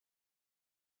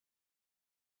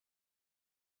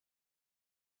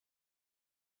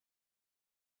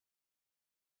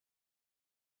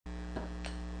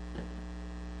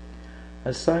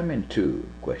Assignment 2,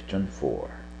 question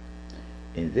 4.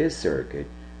 In this circuit,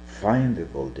 find the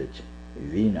voltage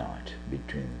V0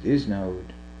 between this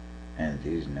node and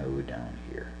this node down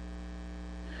here.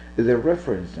 The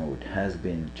reference node has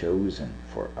been chosen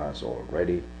for us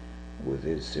already with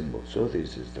this symbol, so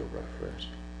this is the reference.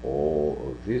 All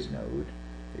of this node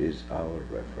is our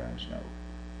reference node.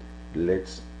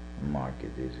 Let's mark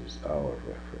it. This is our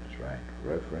reference, right?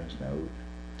 Reference node.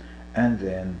 And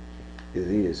then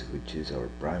this, which is our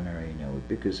primary node,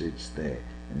 because it's the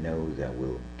node that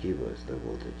will give us the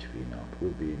voltage V0,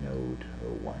 will be node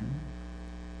 1,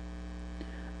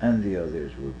 and the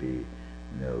others will be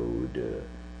node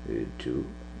 2,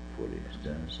 for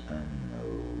instance, and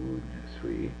node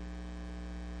 3.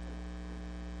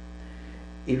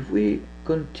 If we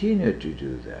continue to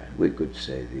do that, we could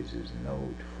say this is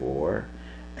node 4,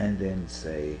 and then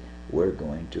say we're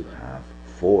going to have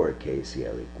 4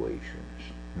 KCL equations.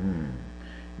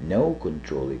 No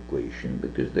control equation,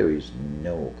 because there is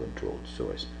no controlled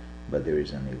source, but there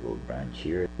is an evil branch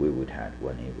here. We would have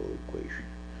one evil equation,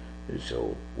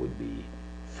 so would be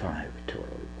 5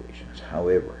 total equations.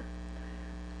 However,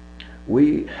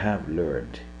 we have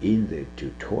learned in the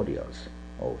tutorials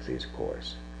of this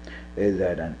course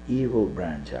that an evil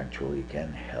branch actually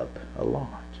can help a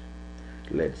lot.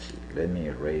 Let's see. Let me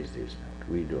erase this node.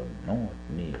 We do not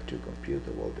need to compute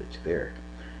the voltage there,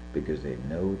 because the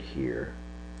node here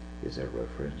is a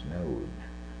reference node.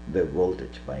 The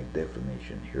voltage by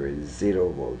definition here is 0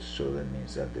 volts, so that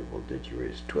means that the voltage here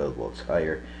is 12 volts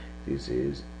higher. This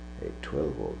is a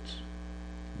 12 volts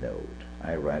node.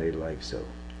 I write it like so,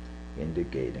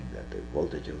 indicating that the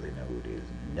voltage of the node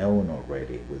is known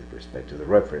already with respect to the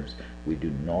reference. We do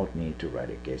not need to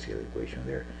write a KCL equation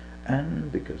there,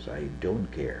 and because I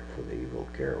don't care for the evil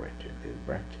current in this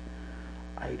branch,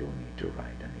 I don't need to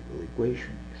write an evil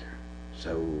equation either.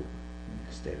 So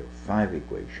instead of 5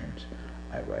 equations,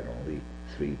 I write only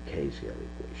 3 KCL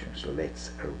equations. So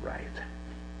let's write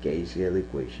KCL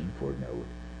equation for node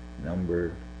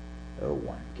number 1,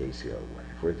 KCL 1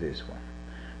 for this one.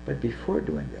 But before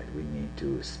doing that, we need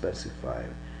to specify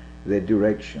the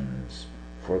directions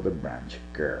for the branch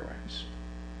currents.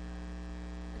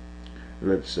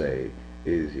 Let's say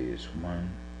it is 1.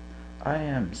 I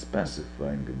am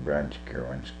specifying the branch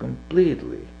currents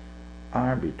completely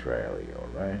arbitrarily,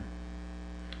 alright?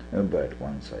 But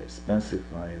once I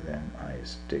specify them, I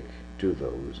stick to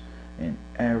those in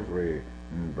every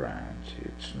branch.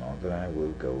 It's not that I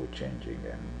will go changing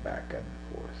them back and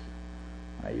forth.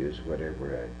 I use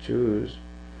whatever I choose.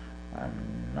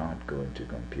 I'm not going to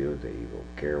compute the evil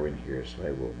current here, so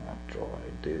I will not draw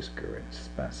this current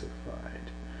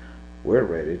specified. We're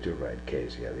ready to write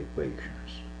KCL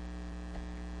equations.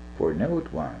 For node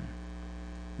 1,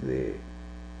 the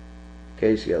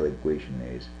KCL equation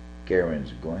is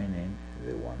currents going in,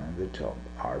 the one on the top,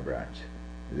 R branch,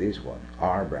 this one,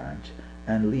 R branch,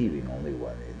 and leaving only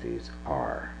one in this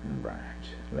R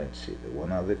branch. Let's see, the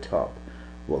one on the top,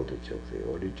 voltage of the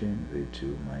origin,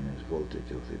 V2, minus voltage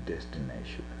of the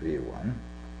destination, V1,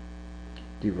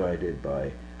 divided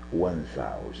by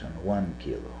 1000, 1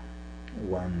 kilo,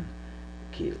 1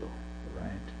 kilo,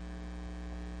 right?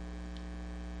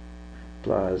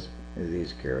 Plus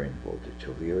this current voltage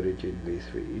of the origin,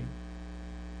 V3,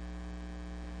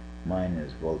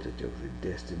 minus voltage of the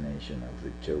destination of the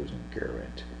chosen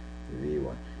current,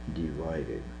 V1,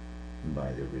 divided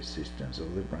by the resistance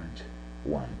of the branch,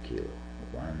 1 kilo,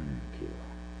 1 kilo.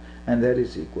 And that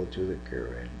is equal to the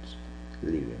currents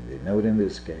leaving the node, in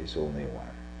this case only 1.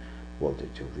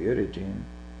 Voltage of the origin,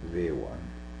 V1,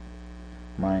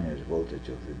 minus voltage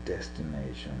of the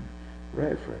destination,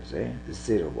 reference,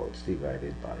 0 volts,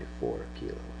 divided by 4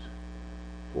 kilos.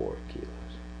 4 kilos.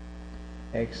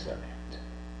 Excellent.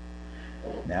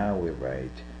 Now we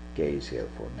write KCL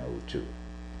for node 2.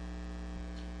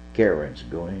 Currents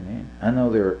going in,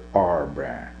 another R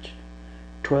branch.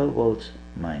 12 volts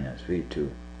minus V2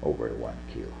 over 1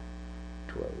 kilo.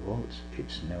 12 volts,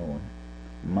 it's known,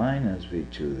 minus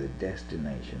V2, the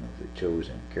destination of the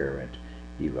chosen current,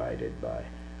 divided by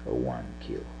 1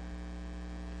 kilo.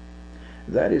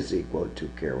 That is equal to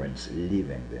currents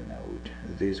leaving the node.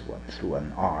 This one through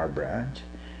an R branch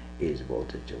is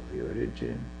voltage of the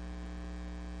origin,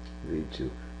 V2,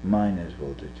 minus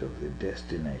voltage of the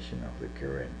destination of the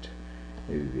current,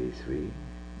 V3,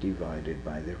 divided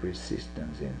by the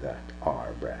resistance in that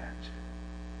R branch,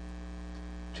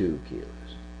 2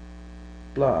 kilos,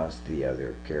 plus the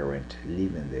other current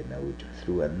leaving the node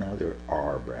through another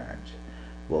R branch,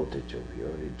 voltage of the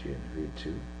origin,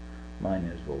 V2,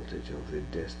 minus voltage of the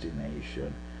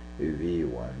destination,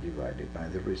 V1, divided by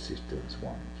the resistance,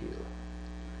 1 kilo.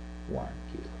 1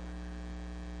 kilo.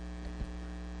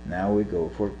 Now we go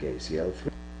for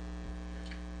KCL3.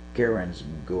 Currents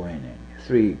going in.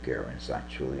 3 currents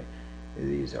actually.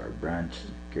 These are branch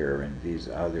current, these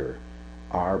other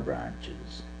are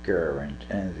branches current,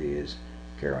 and these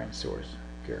current source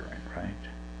current, right?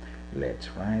 Let's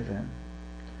write them.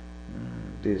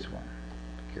 This one,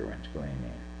 current going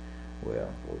in.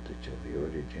 Well, voltage of the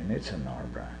origin, it's an R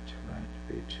branch, right?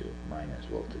 V2 minus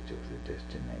voltage of the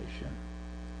destination,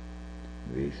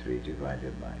 V3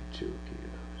 divided by 2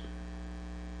 kilos.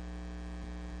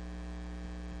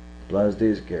 Plus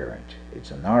this current,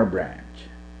 it's an R branch.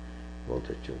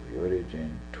 Voltage of the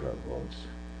origin, 12 volts,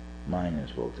 minus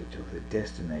voltage of the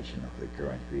destination of the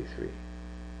current V3,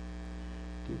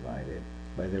 divided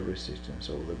by the resistance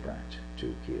of the branch,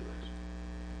 2 kilos,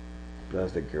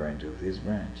 plus the current of this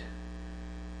branch,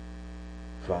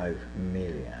 5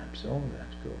 milliamps. Oh,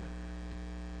 that's good.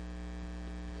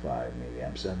 5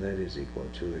 milliamps, and that is equal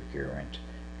to the current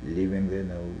leaving the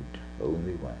node,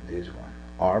 only one, this one.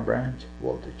 R branch,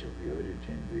 voltage of the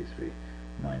origin, V3,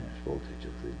 minus voltage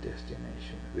of the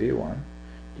destination, V1,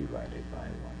 divided by 1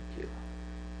 kilo.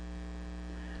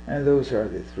 And those are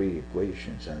the 3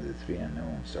 equations, and the 3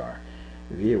 unknowns are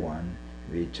V1,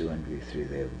 V2, and V3.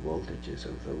 They have voltages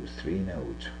of those 3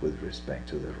 nodes with respect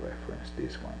to the reference,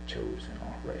 this one chosen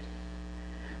already.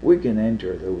 We can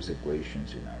enter those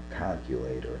equations in our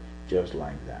calculator just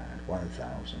like that,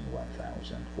 1000,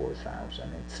 1000,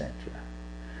 4000, etc.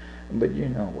 But you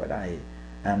know what, I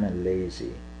am a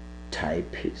lazy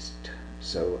typist,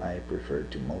 so I prefer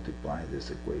to multiply this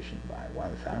equation by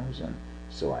 1000,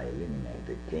 so I eliminate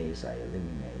the case, I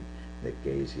eliminate the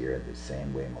case here the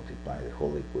same way, multiply the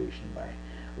whole equation by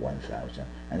 1000,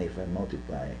 and if I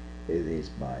multiply this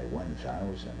by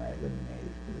 1000, I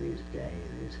eliminate this k,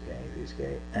 this k, this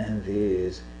k, and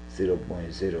this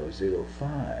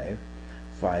 0.005,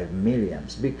 5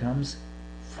 milliamps becomes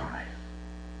 5.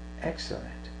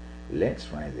 Excellent.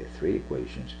 Let's write the 3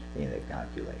 equations in the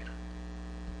calculator.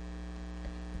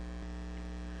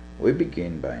 We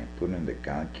begin by putting the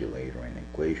calculator in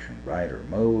equation writer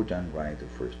mode and write the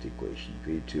first equation,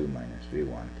 V2 minus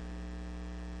V1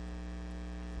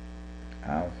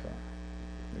 alpha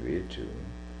V2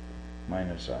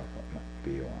 minus alpha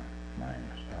V1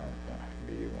 minus alpha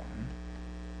V1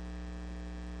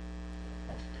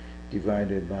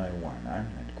 divided by 1. I'm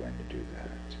not going to do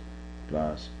that.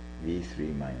 Plus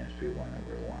V3 minus V1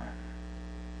 over 1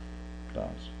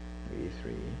 plus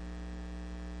V3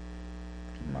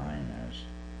 minus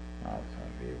alpha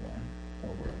V1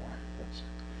 over 1. That's it.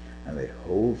 And the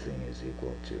whole thing is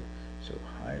equal to, so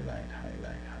highlight,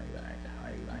 highlight, highlight,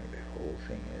 highlight, the whole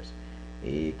thing is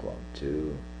equal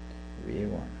to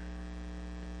V1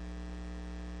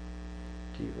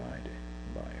 divided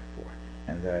by 4.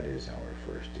 And that is our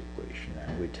first equation.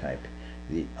 And we type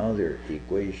the other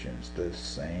equations the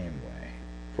same way.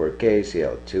 For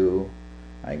KCl2,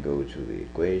 I go to the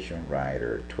equation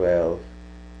writer 12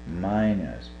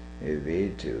 minus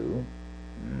V2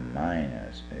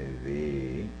 minus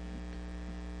V2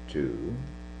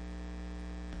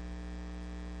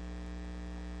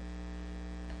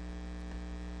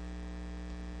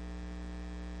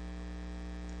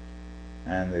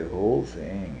 and the whole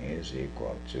thing is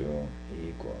equal to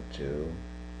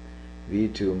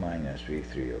V2 minus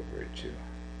V3 over 2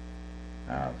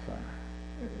 alpha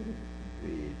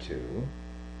V2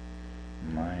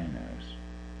 minus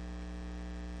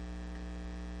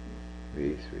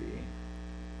V3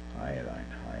 highlight,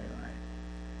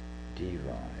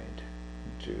 divide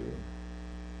 2,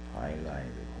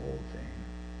 highlight the whole thing,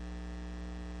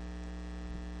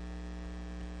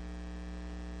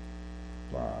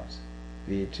 plus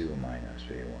V2 minus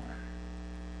V1,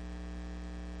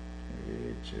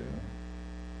 V2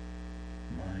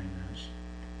 minus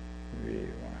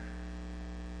V1.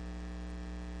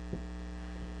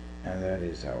 And that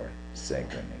is our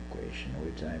second equation. We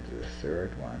type the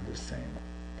third one the same.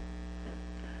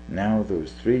 Now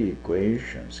those 3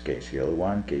 equations,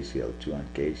 KCl1, KCl2,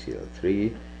 and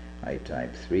KCl3, I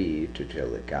type 3 to tell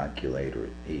the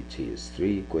calculator it is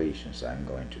 3 equations. I'm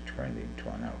going to turn it into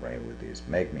an array with this.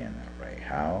 Make me an array.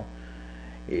 How?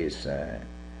 Is a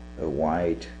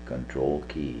white control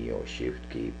key or shift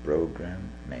key program.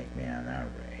 Make me an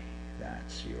array.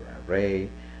 That's your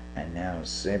array. And now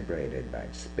separated by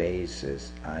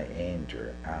spaces, I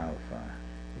enter alpha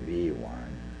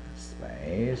V1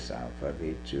 space, alpha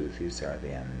V2. These are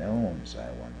the unknowns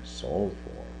I want to solve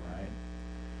for, right?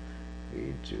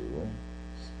 V2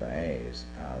 space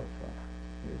alpha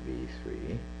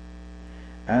V3.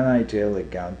 And I tell the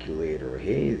calculator,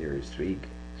 hey, there's three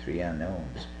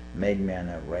unknowns. Make me an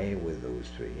array with those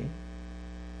 3,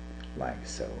 like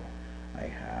so. I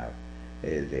have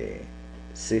the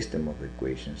system of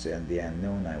equations, and the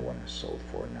unknown I want to solve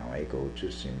for. Now I go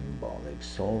to symbolic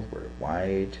solver,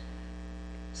 white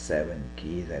 7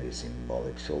 key, that is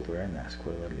symbolic solver, and ask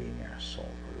for the linear solver,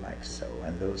 like so.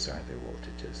 And those are the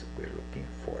voltages that we're looking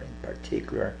for. In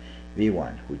particular,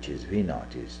 V1, which is V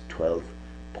naught, is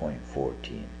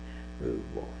 12.14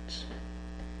 volts.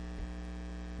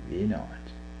 V naught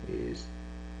is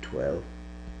 12.14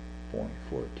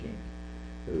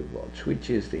 volts, which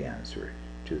is the answer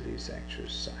to this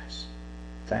exercise.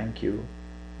 Thank you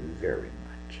very much.